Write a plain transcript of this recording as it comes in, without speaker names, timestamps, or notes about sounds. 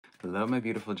Hello, my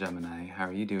beautiful Gemini. How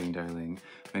are you doing, darling?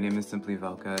 My name is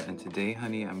SimplyVelca, and today,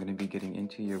 honey, I'm going to be getting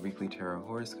into your weekly tarot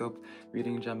horoscope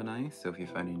reading, Gemini. So if you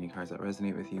find any cards that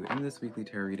resonate with you in this weekly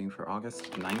tarot reading for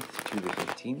August 9th to the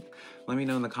 15th, let me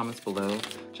know in the comments below,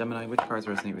 Gemini, which cards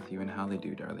resonate with you and how they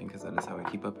do, darling, because that is how I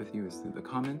keep up with you, is through the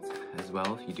comments. As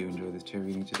well, if you do enjoy this tarot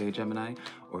reading today, Gemini,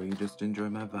 or you just enjoy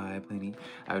my vibe, honey,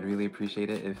 I would really appreciate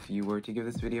it if you were to give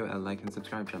this video a like and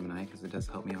subscribe, Gemini, because it does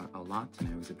help me out a lot, and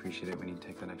I always appreciate it when you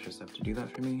take that extra step to do that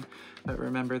for me. But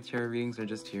remember, tarot readings are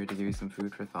just here to give you some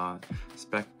food for thought,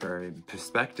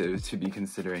 perspective to be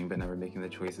considering, but never making the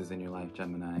choices in your life,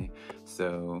 Gemini.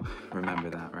 So remember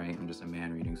that, right? I'm just a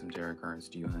man reading some tarot cards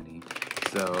to you, honey.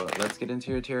 So let's get into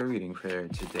your tarot reading for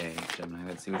today, Gemini.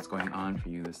 Let's see what's going on for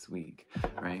you this week,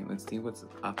 right? Let's see what's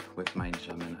up with my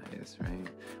Geminis, right?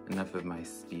 Enough of my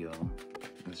spiel.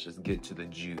 Let's just get to the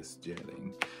juice,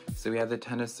 darling. So we have the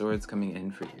Ten of Swords coming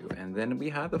in for you. And then we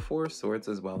have the Four of Swords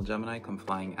as well, Gemini, come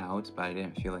flying out, but I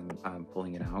didn't feel like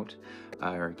pulling it out,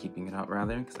 or keeping it out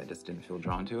rather, because I just didn't feel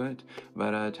drawn to it.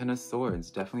 But Ten of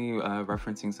Swords, definitely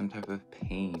referencing some type of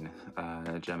pain,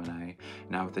 Gemini.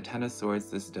 Now with the Ten of Swords,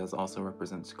 this does also represent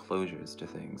closures to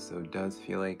things. So it does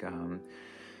feel like,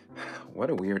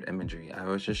 what a weird imagery. I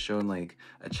was just shown like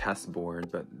a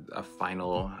chessboard, but a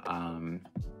final,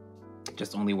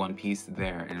 just only one piece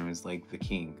there, and it was like the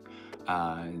king.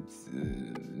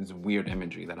 It's weird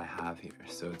imagery that I have here.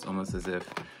 So it's almost as if,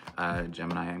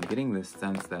 Gemini, I'm getting this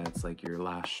sense that it's like your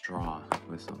last straw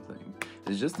with something.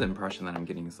 It's just the impression that I'm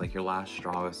getting. It's like your last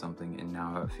straw with something, and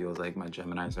now it feels like my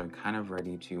Geminis are kind of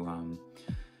ready to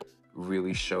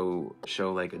really show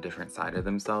like a different side of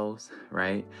themselves,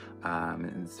 right?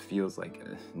 And it feels like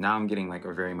now I'm getting like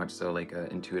a very much so like an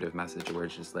intuitive message where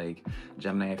it's just like,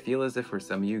 Gemini, I feel as if for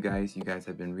some of you guys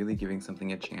have been really giving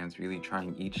something a chance, really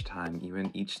trying each time.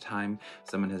 Even each time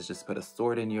someone has just put a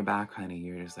sword in your back, honey,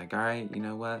 you're just like, all right, you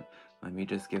know what, let me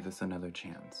just give this another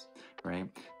chance, right?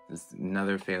 This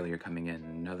another failure coming in,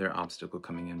 another obstacle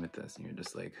coming in with this, and you're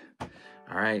just like,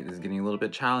 all right, this is getting a little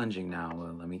bit challenging now.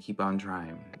 Well, let me keep on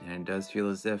trying. And it does feel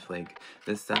as if like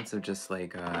this sense of just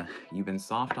like you've been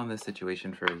soft on this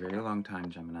situation for a very long time,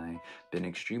 Gemini, been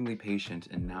extremely patient,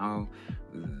 and now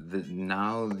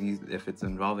if it's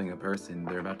involving a person,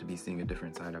 they're about to be seeing a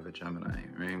different side of a Gemini,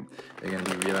 right? They're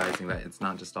gonna be realizing that it's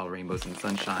not just all rainbows and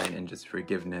sunshine and just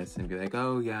forgiveness and be like,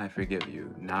 oh yeah, I forgive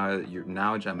you.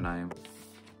 Now Gemini,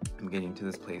 I'm getting to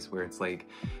this place where it's like,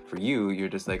 for you, you're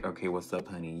just like, okay, what's up,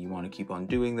 honey? You want to keep on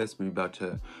doing this? We about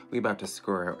to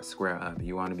square up.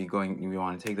 You want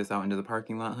to take this out into the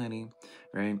parking lot, honey,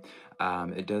 right?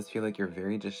 It does feel like you're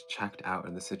very just checked out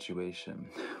of the situation,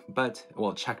 but,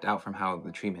 well, checked out from how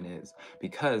the treatment is,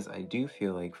 because I do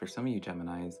feel like for some of you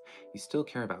Geminis, you still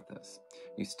care about this.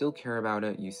 You still care about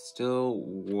it. You still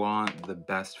want the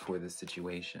best for this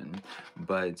situation,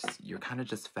 but you're kind of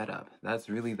just fed up. That's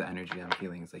really the energy I'm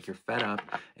feeling. It's like you're fed up,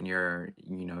 and you're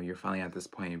finally at this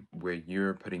point where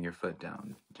you're putting your foot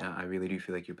down. I really do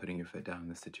feel like you're putting your foot down in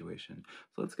this situation.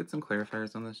 So let's get some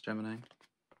clarifiers on this, Gemini.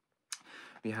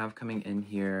 We have coming in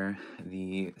here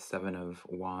the Seven of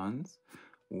Wands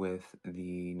with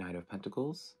the Knight of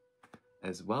Pentacles,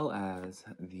 as well as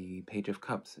the Page of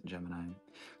Cups, Gemini.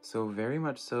 So very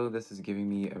much so, this is giving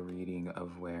me a reading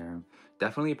of where,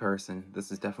 definitely a person,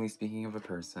 this is definitely speaking of a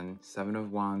person, Seven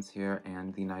of Wands here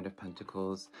and the Knight of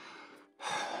Pentacles.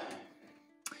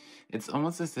 It's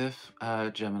almost as if,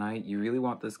 Gemini, you really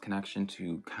want this connection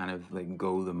to kind of like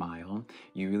go the mile.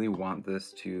 You really want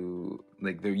this to,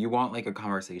 like, you want like a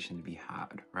conversation to be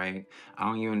had, right? I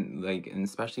don't even like, and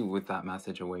especially with that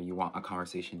message of where you want a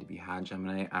conversation to be had,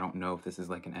 Gemini, I don't know if this is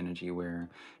like an energy where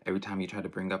every time you try to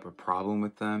bring up a problem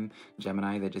with them,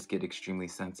 Gemini, they just get extremely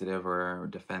sensitive or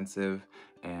defensive,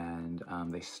 and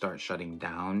they start shutting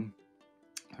down,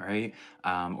 right?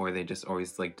 Or they just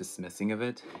always like dismissing of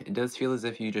it. It does feel as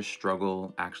if you just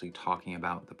struggle actually talking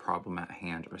about the problem at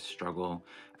hand, or struggle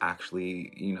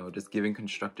actually, just giving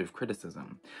constructive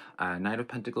criticism. Knight of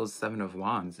Pentacles, Seven of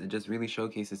Wands, it just really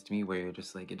showcases to me where you're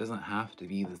just like, it doesn't have to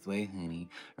be this way, honey,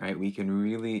 right? We can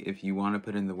really, if you want to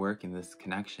put in the work in this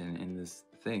connection, in this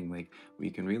thing, like, we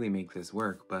can really make this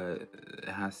work, but it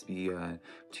has to be a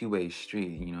two-way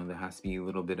street. There has to be a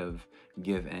little bit of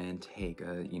give and take,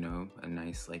 a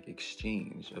nice like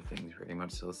exchange of things, very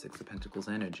much so Six of Pentacles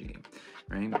energy,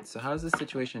 right? So how does this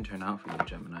situation turn out for you,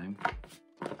 Gemini?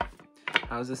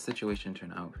 How does this situation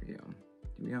turn out for you?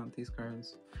 Do we want these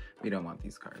cards? We don't want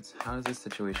these cards. How does this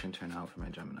situation turn out for my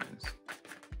Geminis?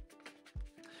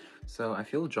 So I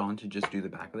feel drawn to just do the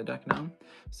back of the deck now.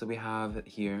 So we have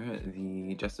here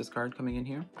the Justice card coming in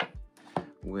here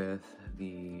with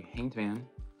the Hanged Man,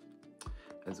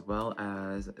 as well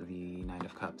as the Knight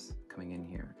of Cups coming in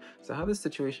here. So how this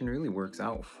situation really works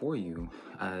out for you,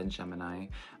 Gemini,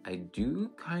 I do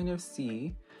kind of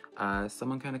see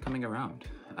someone kind of coming around,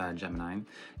 Gemini.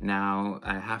 Now,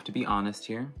 I have to be honest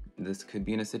here. This could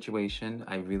be in a situation,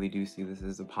 I really do see this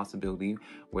as a possibility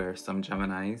where some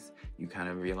Geminis, you kind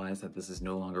of realize that this is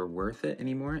no longer worth it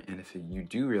anymore. And if you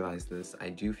do realize this, I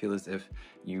do feel as if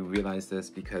you realize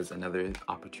this because another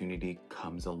opportunity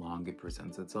comes along, it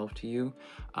presents itself to you,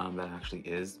 that actually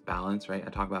is balance, right?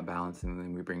 I talk about balance and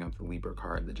then we bring up the Libra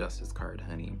card, the Justice card,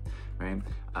 honey, right?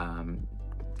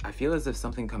 I feel as if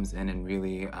something comes in and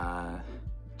really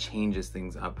changes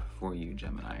things up for you,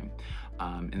 Gemini,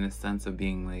 in the sense of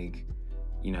being like,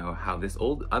 you know, how this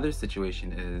other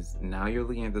situation is, now you're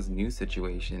looking at this new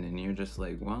situation and you're just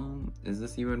like, well, is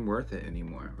this even worth it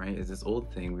anymore, right? Is this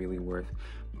old thing really worth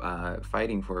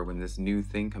fighting for when this new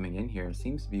thing coming in here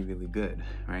seems to be really good,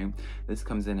 right? This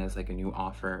comes in as like a new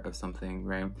offer of something,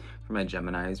 right? For my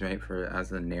Geminis, right? For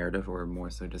as a narrative, or more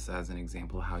so just as an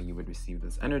example how you would receive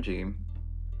this energy.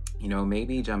 You know,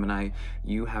 maybe Gemini,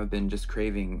 you have been just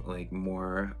craving like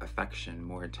more affection,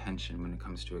 more attention when it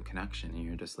comes to a connection, and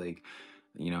you're just like,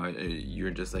 you know, you're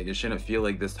just like, it shouldn't feel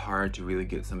like this hard to really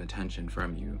get some attention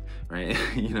from you, right?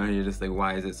 You know, you're just like,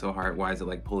 why is it so hard? Why is it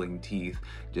like pulling teeth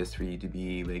just for you to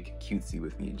be like cutesy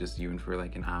with me, just even for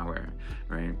like an hour,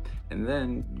 right? And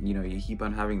then, you know, you keep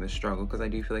on having this struggle, because I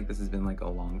do feel like this has been like a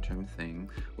long-term thing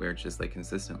where it's just like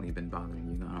consistently been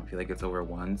bothering you. I don't feel like it's over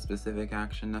one specific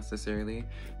action necessarily.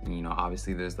 And, you know,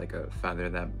 obviously there's like a feather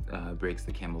that breaks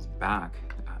the camel's back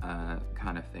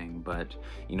kind of thing, but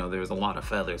you know, there's a lot of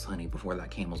feathers, honey, before that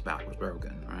camel's back was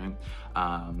broken, right?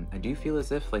 I do feel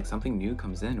as if like something new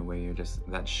comes in where you're just,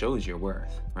 that shows your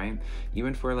worth, right?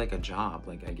 Even for like a job,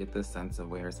 like I get this sense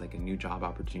of where it's like a new job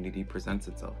opportunity presents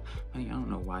itself. Honey, I don't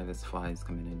know why this fly is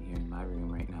coming in here in my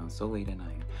room right now, so late at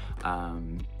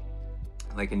night.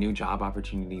 Like a new job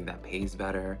opportunity that pays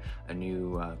better, a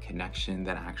new connection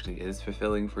that actually is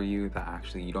fulfilling for you, that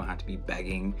actually you don't have to be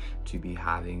begging to be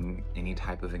having any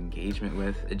type of engagement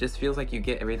with. It just feels like you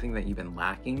get everything that you've been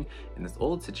lacking in this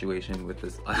old situation with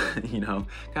this, you know,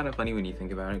 kind of funny when you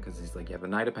think about it, because it's like you have the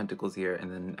Knight of Pentacles here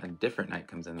and then a different Knight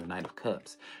comes in, the Knight of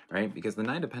Cups, right? Because the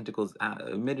Knight of Pentacles,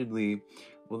 admittedly,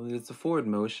 well, it's a forward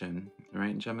motion,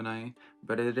 right, Gemini?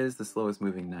 But it is the slowest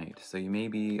moving Knight, so you may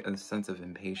be a sense of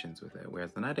impatience with it,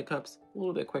 whereas the Knight of Cups, a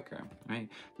little bit quicker, right?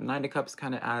 The Knight of Cups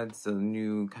kind of adds a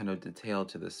new kind of detail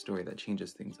to the story that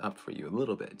changes things up for you a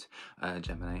little bit,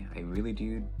 Gemini. I really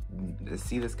do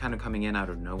see this kind of coming in out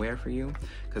of nowhere for you,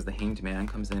 because the Hanged Man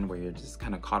comes in where you're just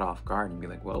kind of caught off guard and be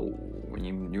like, whoa,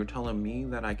 when you're telling me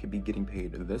that I could be getting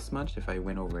paid this much if I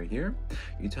went over here?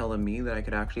 You telling me that I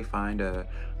could actually find a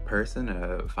person,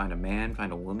 find a man,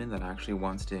 find a woman that actually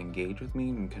wants to engage with me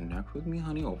and connect with me,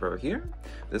 honey, over here?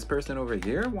 This person over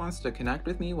here wants to connect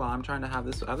with me while I'm trying to have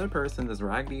this other person, this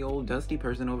raggedy old dusty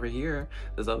person over here,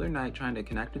 this other Knight trying to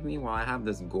connect with me while I have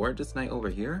this gorgeous Knight over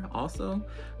here also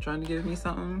trying to give me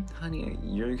something? Honey,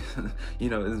 you're, you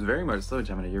know, it's very much so,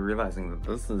 Gemini, you're realizing that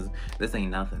this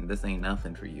ain't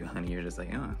nothing for you, honey. You're just like,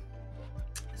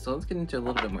 So let's get into a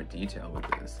little bit more detail with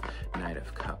this Knight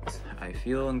of Cups. I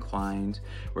feel inclined,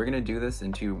 we're gonna do this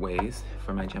in two ways.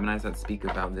 For my Geminis that speak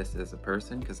about this as a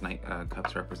person, because Knight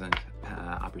Cups represent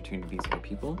opportunities for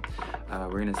people.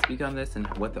 We're gonna speak on this and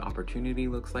what the opportunity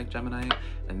looks like, Gemini,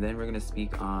 and then we're gonna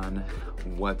speak on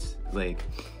what, like,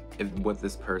 what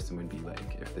this person would be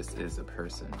like, if this is a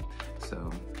person.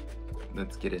 So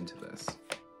let's get into this.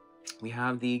 We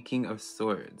have the King of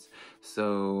Swords.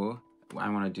 So I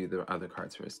want to do the other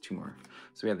cards first, two more.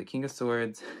 So we have the King of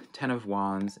Swords, Ten of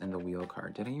Wands, and the Wheel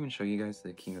card. Did I even show you guys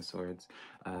the King of Swords,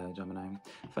 Gemini?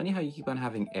 Funny how you keep on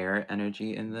having air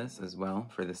energy in this as well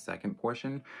for the second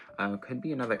portion. Could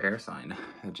be another air sign,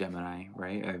 Gemini,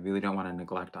 right? I really don't want to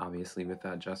neglect, obviously, with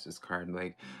that Justice card.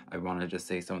 Like, I want to just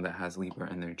say someone that has Libra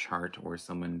in their chart, or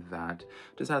someone that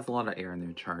just has a lot of air in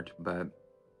their chart, but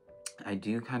I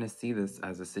do kind of see this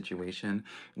as a situation,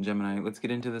 Gemini. Let's get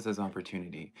into this as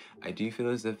opportunity. I do feel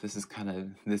as if this is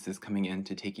coming in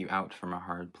to take you out from a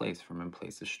hard place, from a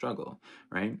place of struggle,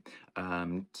 right?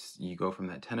 You go from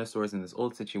that Ten of Swords in this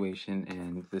old situation,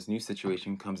 and this new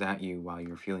situation comes at you while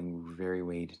you're feeling very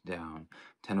weighed down.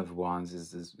 Ten of Wands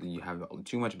is you have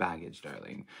too much baggage,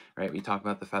 darling, right? We talk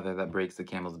about the feather that breaks the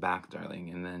camel's back,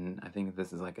 darling, and then I think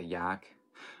this is like a yak.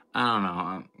 I don't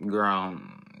know, girl,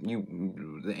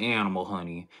 the animal,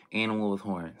 honey, animal with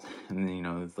horns. And you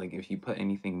know, it's like if you put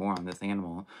anything more on this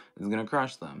animal, it's gonna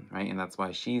crush them, right? And that's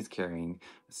why she's carrying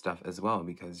stuff as well,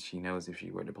 because she knows if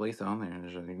she were to place it on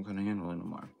there, she couldn't handle it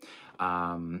anymore.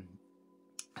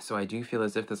 So I do feel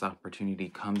as if this opportunity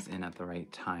comes in at the right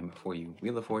time for you.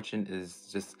 Wheel of Fortune is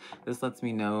just, this lets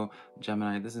me know,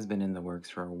 Gemini, this has been in the works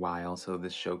for a while. So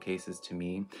this showcases to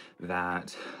me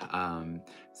that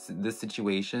this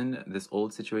situation, this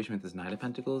old situation with this Knight of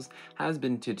Pentacles has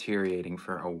been deteriorating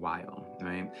for a while,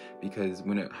 right? Because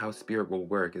how spirit will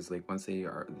work is like once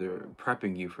they're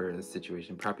prepping you for a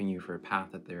situation, prepping you for a path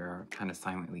that they're kind of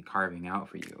silently carving out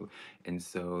for you. And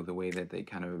so the way that they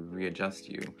kind of readjust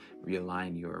you,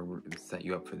 realign you, or set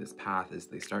you up for this path is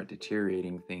they start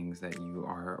deteriorating things that you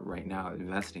are right now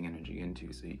investing energy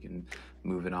into so you can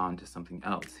move it on to something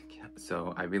else.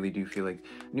 So I really do feel like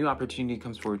new opportunity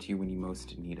comes forward to you when you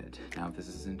most need it. Now, if this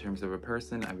is in terms of a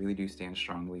person, I really do stand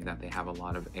strongly that they have a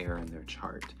lot of air in their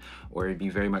chart, or it'd be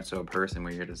very much so a person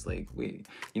where you're just like, wait,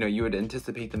 you would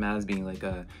anticipate them as being like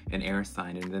an air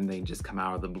sign, and then they just come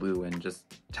out of the blue and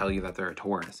just tell you that they're a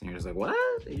Taurus, and you're just like, what?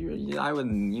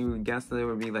 You would guess that it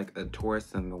would be like a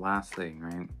Taurus and the last thing,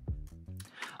 right?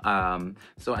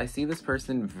 So I see this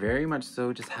person very much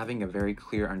so just having a very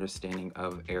clear understanding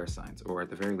of air signs, or at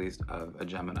the very least of a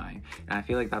Gemini. And I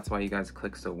feel like that's why you guys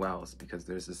click so well, is because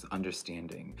there's this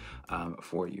understanding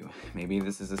for you. Maybe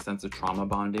this is a sense of trauma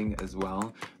bonding as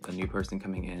well. A new person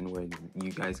coming in where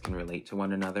you guys can relate to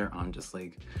one another on just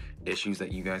like issues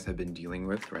that you guys have been dealing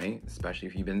with, right? Especially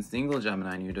if you've been single,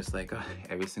 Gemini, and you're just like,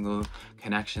 every single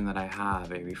connection that I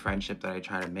have, every friendship that I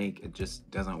try to make, it just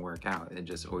doesn't work out. It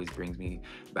just always brings me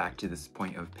back to this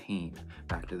point of pain,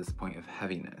 back to this point of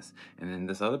heaviness. And then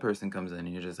this other person comes in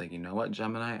and you're just like, you know what,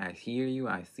 Gemini, I hear you,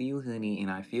 I see you, honey, and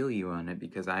I feel you on it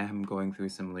because I am going through a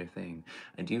similar thing.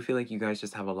 I do feel like you guys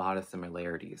just have a lot of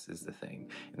similarities is the thing.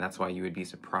 And that's why you would be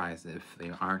surprised if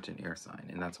they aren't an air sign.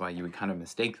 And that's why you would kind of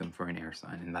mistake them for an air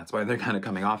sign. And that's why they're kind of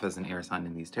coming off as an air sign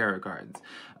in these tarot cards,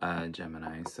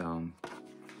 Gemini. So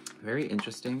very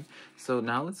interesting. So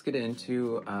now let's get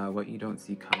into what you don't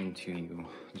see coming to you,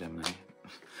 Gemini.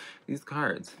 These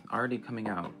cards already coming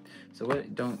out. So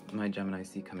what don't my Gemini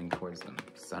see coming towards them?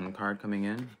 Sun card coming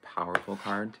in, powerful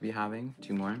card to be having,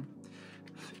 2 more.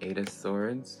 8 of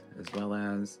Swords, as well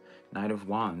as Knight of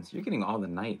Wands. You're getting all the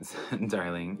knights,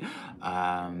 darling.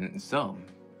 So,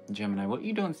 Gemini, what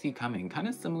you don't see coming, kind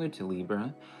of similar to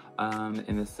Libra,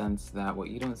 in the sense that what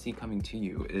you don't see coming to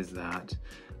you is that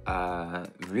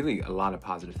really a lot of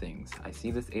positive things. I see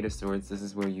this 8 of Swords. This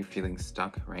is where you're feeling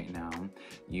stuck right now.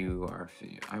 You are,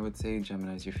 I would say,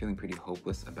 Geminis, you're feeling pretty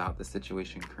hopeless about the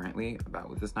situation currently, about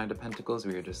with this Knight of Pentacles,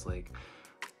 where you're just like,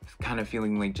 kind of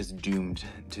feeling like just doomed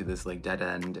to this like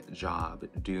dead-end job,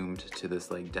 doomed to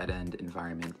this like dead-end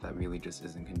environment that really just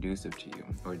isn't conducive to you,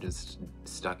 or just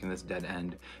stuck in this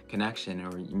dead-end connection.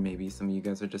 Or maybe some of you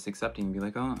guys are just accepting and be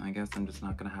like, oh, I guess I'm just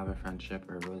not gonna have a friendship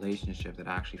or a relationship that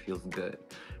actually feels good,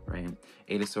 right?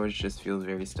 8 of Swords just feels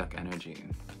very stuck energy.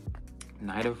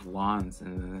 Knight of Wands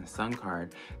and the Sun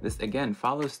card, this again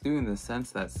follows through in the sense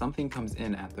that something comes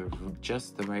in at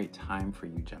just the right time for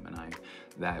you, Gemini,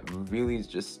 that really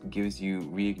just gives you,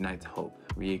 reignites hope,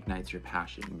 reignites your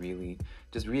passion, really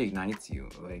just reignites you.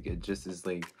 Like it just is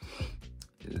like,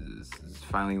 is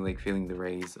finally like feeling the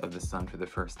rays of the sun for the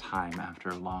first time after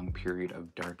a long period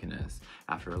of darkness,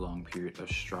 after a long period of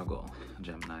struggle,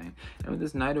 Gemini. And with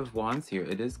this Knight of Wands here,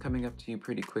 it is coming up to you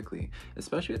pretty quickly,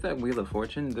 especially with that Wheel of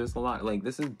Fortune. There's a lot, like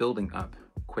this is building up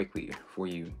quickly for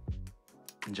you,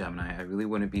 Gemini. I really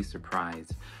wouldn't be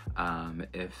surprised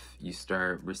if you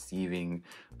start receiving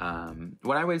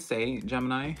what I would say,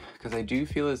 Gemini, because I do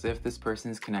feel as if this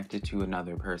person is connected to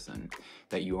another person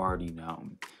that you already know.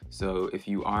 So if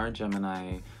you are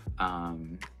Gemini,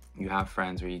 you have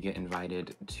friends where you get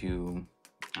invited to,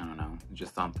 I don't know,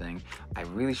 just something, I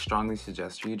really strongly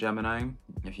suggest for you, Gemini,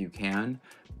 if you can,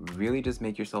 really just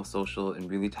make yourself social and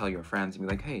really tell your friends and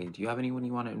be like, hey, do you have anyone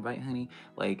you want to invite, honey?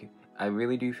 Like, I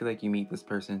really do feel like you meet this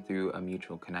person through a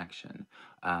mutual connection,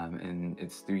 and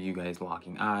it's through you guys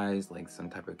locking eyes, like some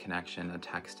type of connection. A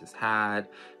text is had,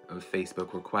 a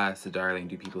Facebook request, darling,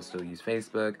 do people still use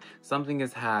Facebook? Something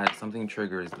is had, something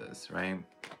triggers this, right?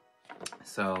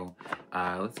 So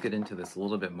let's get into this a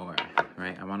little bit more,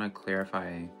 right? I want to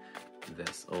clarify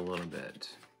this a little bit.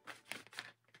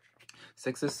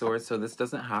 6 of Swords, so this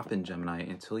doesn't happen, Gemini,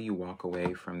 until you walk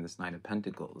away from this Knight of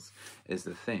Pentacles, is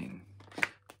the thing.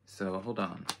 So hold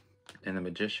on. And the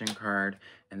Magician card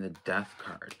and the Death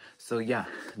card. So yeah,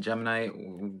 Gemini,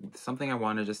 something I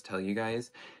want to just tell you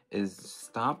guys is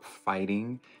stop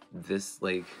fighting this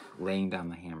like laying down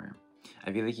the hammer.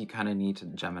 I feel like you kind of need to,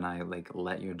 Gemini, like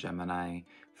let your Gemini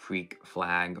freak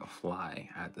flag fly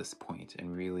at this point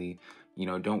and really, you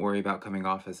know, don't worry about coming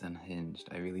off as unhinged.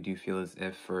 I really do feel as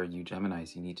if for you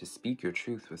Geminis, you need to speak your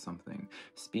truth with something.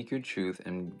 Speak your truth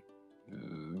and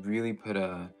really put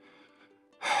a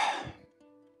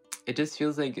it just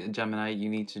feels like, Gemini, you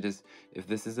need to just, if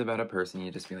this is about a person,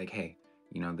 you just be like, hey,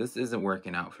 you know, this isn't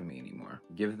working out for me anymore.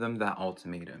 Give them that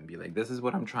ultimatum. Be like, this is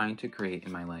what I'm trying to create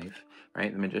in my life,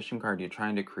 right? The Magician card, you're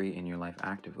trying to create in your life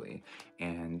actively,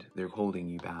 and they're holding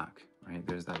you back, right?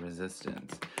 There's that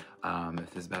resistance.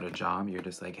 If this is about a job, you're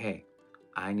just like, hey,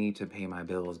 I need to pay my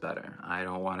bills better. I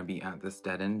don't want to be at this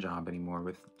dead-end job anymore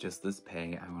with just this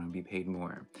pay. I want to be paid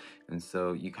more. And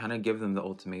so you kind of give them the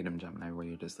ultimatum, Gemini, where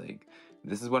you're just like,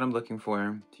 this is what I'm looking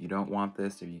for. If you don't want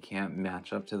this, or you can't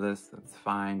match up to this, that's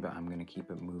fine, but I'm going to keep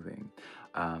it moving.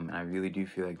 And I really do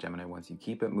feel like, Gemini, once you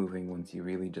keep it moving, once you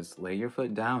really just lay your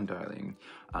foot down, darling,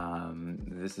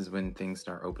 this is when things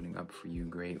start opening up for you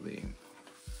greatly.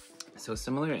 So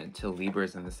similar to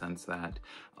Libras in the sense that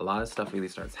a lot of stuff really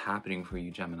starts happening for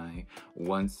you, Gemini,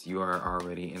 once you are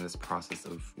already in this process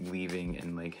of leaving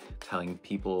and like telling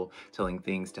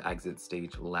things to exit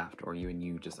stage left, or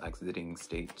you just exiting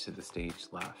to the stage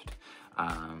left,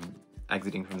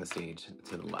 exiting from the stage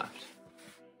to the left.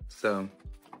 So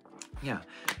yeah,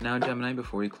 now Gemini,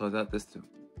 before we close out this,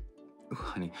 ooh,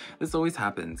 honey, this always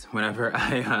happens whenever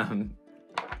I,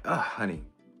 honey,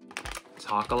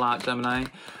 talk a lot, Gemini.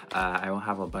 I will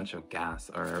have a bunch of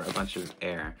gas or a bunch of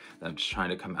air that's trying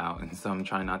to come out, and so I'm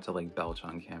trying not to like belch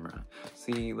on camera.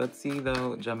 Let's see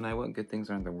though, Gemini, what good things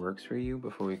are in the works for you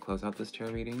before we close out this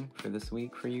tarot reading for this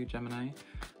week for you, Gemini.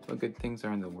 What good things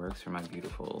are in the works for my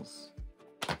beautifuls?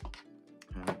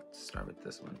 Let's start with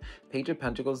this one. Page of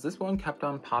Pentacles. This one kept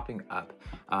on popping up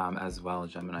as well,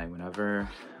 Gemini. Whenever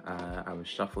I was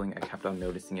shuffling, I kept on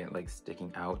noticing it like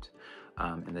sticking out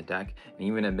in the deck. And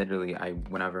even admittedly,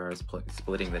 whenever I was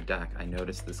splitting the deck, I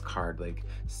noticed this card like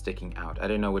sticking out. I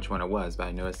didn't know which one it was, but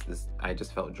I noticed this. I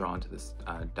just felt drawn to this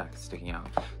deck sticking out.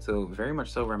 So very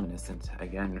much so reminiscent,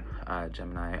 again,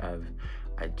 Gemini, of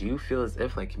I do feel as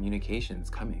if like communication's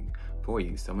coming for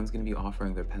you. Someone's going to be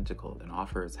offering their pentacle. An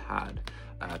offer is had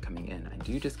coming in. I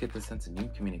do just get the sense of new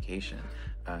communication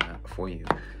for you,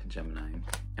 Gemini.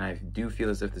 And I do feel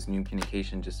as if this new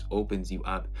communication just opens you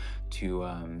up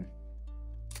to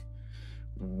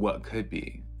what could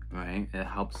be, right? It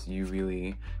helps you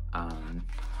really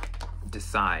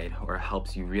decide, or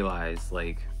helps you realize,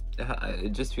 like,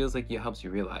 it just feels like it helps you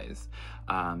realize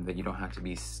that you don't have to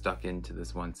be stuck into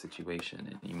this one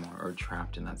situation anymore, or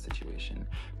trapped in that situation.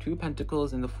 Two of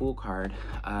Pentacles and the Fool card.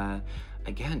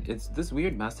 Again, it's this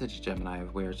weird message, Gemini,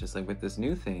 of where it's just like with this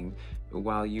new thing,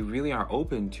 while you really are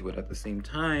open to it, at the same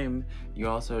time, you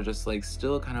also are just like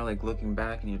still kind of like looking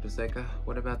back, and you're just like,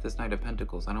 what about this Knight of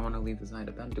Pentacles? I don't want to leave this Knight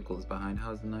of Pentacles behind.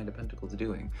 How's the Knight of Pentacles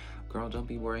doing? Girl, don't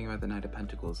be worrying about the Knight of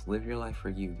Pentacles. Live your life for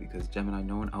you, because Gemini,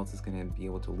 no one else is going to be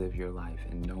able to live your life,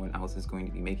 and no one else is going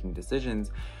to be making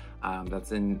decisions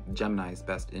that's in Gemini's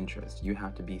best interest. You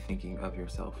have to be thinking of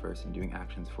yourself first and doing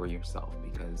actions for yourself,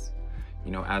 because,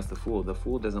 you know, as the Fool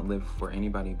doesn't live for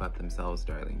anybody but themselves,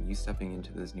 darling. You stepping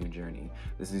into this new journey.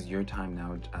 This is your time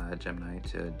now, Gemini,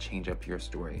 to change up your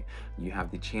story. You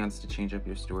have the chance to change up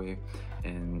your story,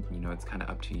 and, you know, it's kind of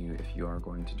up to you if you are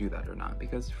going to do that or not,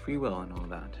 because free will and all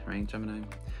that, right, Gemini?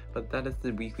 But that is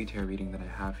the weekly tarot reading that I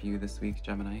have for you this week,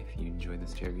 Gemini. If you enjoyed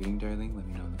this tarot reading, darling, let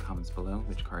me know in the comments below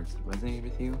which cards resonate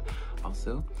with you.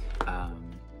 Also,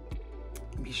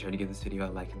 be sure to give this video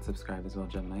a like and subscribe as well,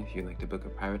 Gemini. If you'd like to book a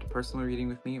private personal reading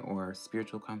with me or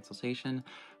spiritual consultation,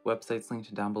 website's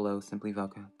linked down below,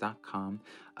 SimplyVelca.com.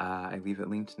 I leave it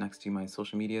linked next to my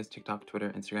social medias, TikTok, Twitter,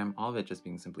 Instagram, all of it just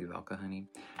being SimplyVelca, honey.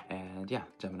 And yeah,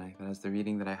 Gemini, that is the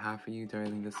reading that I have for you,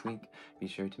 darling, this week. Be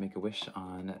sure to make a wish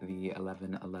on the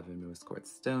 1111 Rose Quartz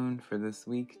Stone for this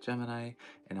week, Gemini,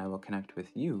 and I will connect with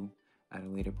you at a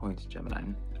later point, Gemini.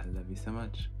 I love you so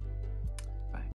much.